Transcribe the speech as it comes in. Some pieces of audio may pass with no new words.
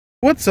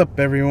What's up,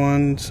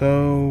 everyone?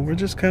 So we're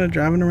just kind of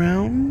driving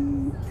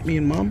around, me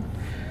and Mom.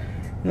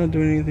 We're not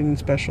doing anything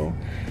special,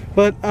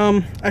 but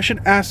I should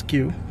ask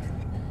you,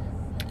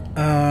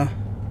 I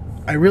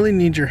really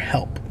need your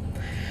help,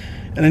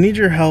 and I need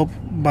your help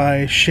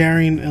by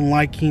sharing and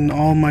liking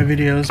all my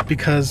videos,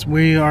 because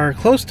we are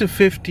close to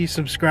 50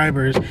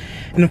 subscribers,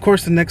 and of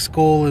course the next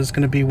goal is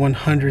going to be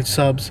 100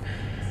 subs,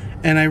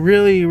 and I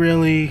really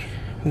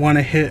want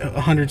to hit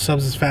 100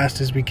 subs as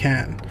fast as we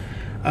can.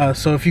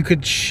 So if you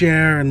could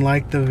share and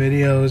like the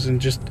videos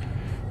and just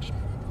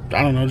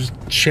I don't know, just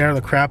share the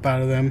crap out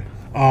of them,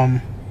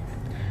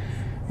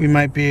 we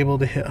might be able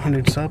to hit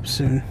 100 subs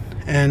soon,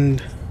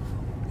 and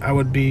I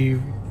would be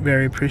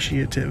very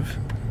appreciative.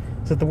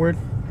 Is that the word?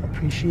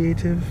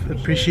 Appreciative?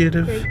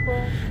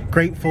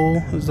 Grateful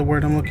is the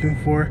word I'm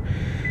looking for.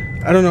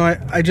 I don't know,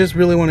 I just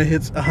really want to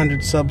hit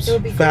 100 subs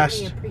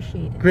fast.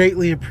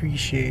 Greatly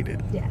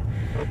appreciated. Yeah.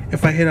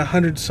 If I hit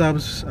 100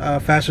 subs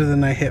faster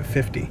than I hit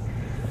 50.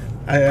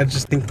 I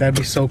just think that'd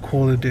be so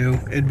cool to do.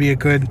 It'd be a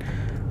good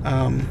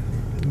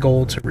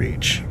goal to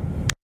reach.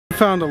 I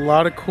found a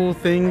lot of cool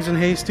things in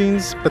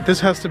Hastings, but this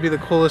has to be the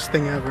coolest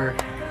thing ever.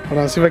 Hold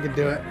on, see if I can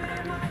do it.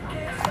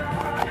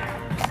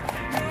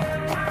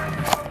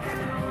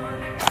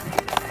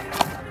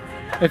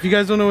 If you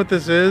guys don't know what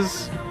this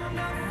is,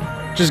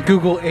 just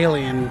Google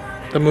Alien,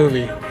 the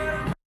movie.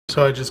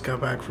 So I just got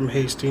back from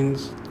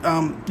Hastings.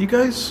 You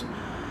guys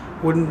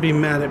wouldn't be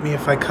mad at me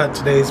if I cut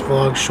today's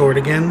vlog short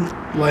again.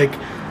 Like,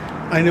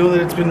 I know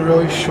that it's been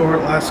really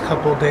short last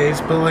couple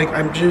days, but like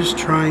I'm just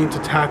trying to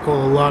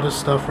tackle a lot of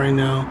stuff right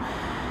now,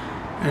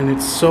 and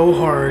it's so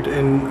hard,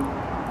 and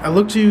I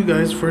look to you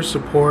guys for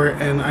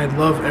support, and I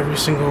love every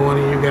single one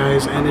of you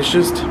guys, and it's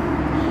just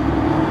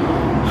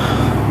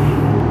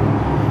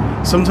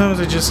sometimes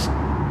I just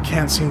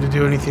can't seem to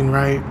do anything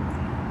right.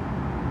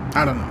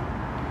 I don't know,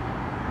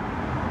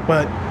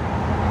 but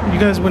you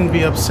guys wouldn't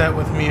be upset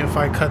with me if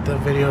I cut the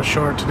video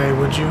short today,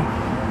 would you?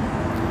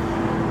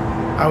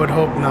 I would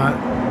hope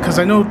not. Because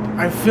I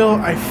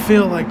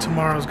feel like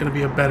tomorrow's going to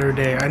be a better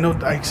day. I know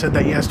I said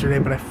that yesterday,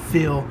 but I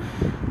feel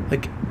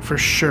like for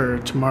sure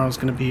tomorrow's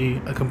going to be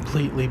a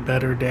completely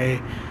better day.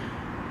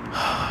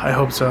 I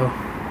hope so.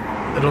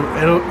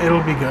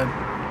 It'll be good.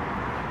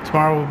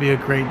 Tomorrow will be a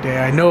great day.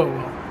 I know it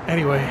will.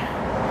 Anyway,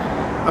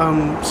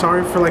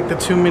 sorry for like the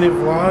 2-minute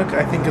vlog.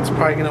 I think it's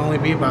probably going to only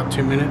be about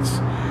 2 minutes.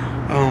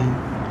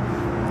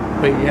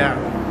 But yeah,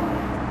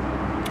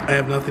 I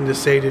have nothing to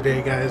say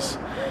today, guys.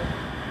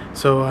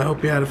 So I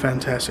hope you had a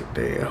fantastic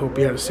day. I hope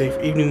you had a safe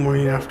evening,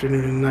 morning,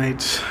 afternoon, and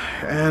night.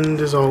 And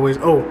as always,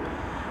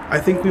 I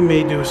think we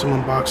may do some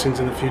unboxings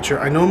in the future.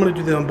 I know I'm going to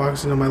do the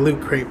unboxing on my loot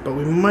crate, but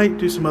we might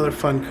do some other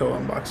Funko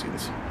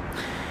unboxings.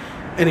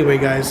 Anyway,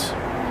 guys,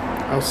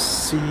 I'll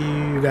see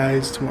you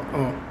guys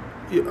tomorrow.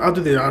 I'll do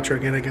the outro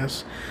again, I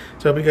guess.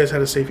 So I hope you guys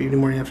had a safe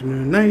evening, morning,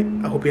 afternoon, and night.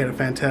 I hope you had a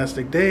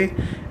fantastic day.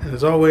 And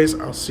as always,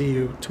 I'll see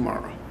you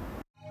tomorrow.